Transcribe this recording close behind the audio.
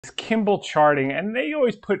Kimball charting, and they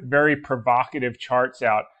always put very provocative charts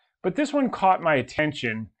out, but this one caught my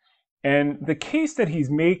attention. And the case that he's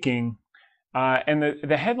making, and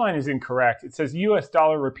the headline is incorrect. It says US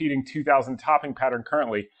dollar repeating 2000 topping pattern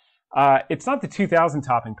currently. It's not the 2000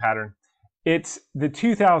 topping pattern. It's the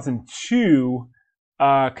 2002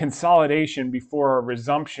 consolidation before a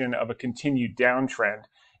resumption of a continued downtrend.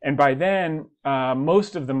 And by then,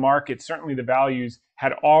 most of the markets, certainly the values,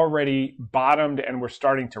 had already bottomed and were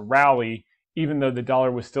starting to rally, even though the dollar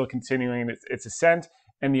was still continuing its ascent.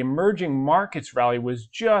 And the emerging markets rally was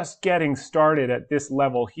just getting started at this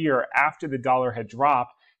level here after the dollar had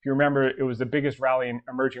dropped. If you remember, it was the biggest rally in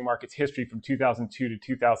emerging markets history from 2002 to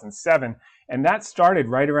 2007. And that started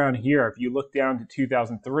right around here. If you look down to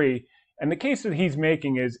 2003, and the case that he's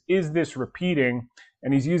making is this repeating?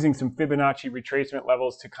 And he's using some Fibonacci retracement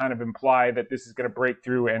levels to kind of imply that this is going to break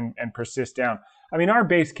through and persist down. I mean, our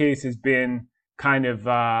base case has been kind of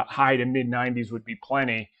high to mid 90s would be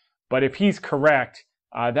plenty. But if he's correct,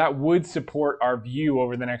 that would support our view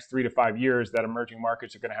over the next 3 to 5 years that emerging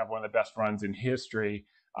markets are going to have one of the best runs in history.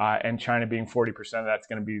 And China being 40% of that's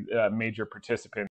going to be a major participant.